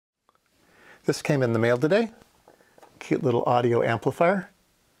This came in the mail today. Cute little audio amplifier.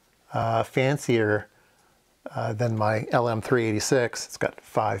 Fancier than my LM386. It's got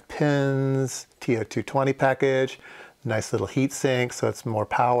 5 pins, TDA2030 package, nice little heat sink, so it's more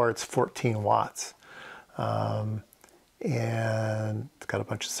power. It's 14 watts. And it's got a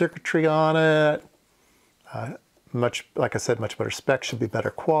bunch of circuitry on it. Like I said, much better specs, should be better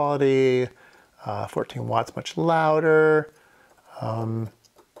quality. 14 watts, much louder.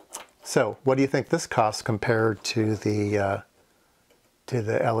 So what do you think this costs compared to the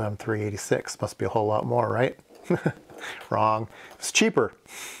LM386? Must be a whole lot more, right? Wrong. It's cheaper.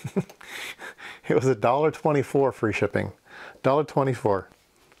 It was $1.24 free shipping.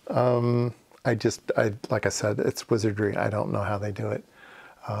 $1.24. Like I said, it's wizardry. I don't know how they do it.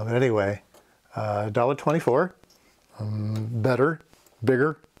 But anyway, $1.24. Better,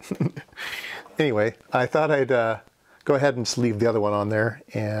 bigger. Anyway, I thought I'd go ahead and just leave the other one on there.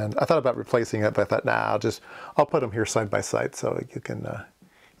 And I thought about replacing it, but I thought, nah, I'll put them here side by side so you can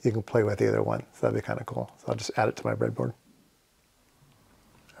play with either one. So that'd be kind of cool. So I'll just add it to my breadboard.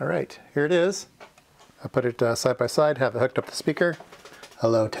 All right, here it is. I put it side by side, have it hooked up to the speaker.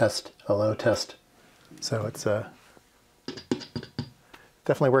 Hello, test. Hello, test. So it's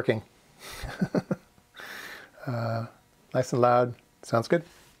definitely working. Nice and loud. Sounds good.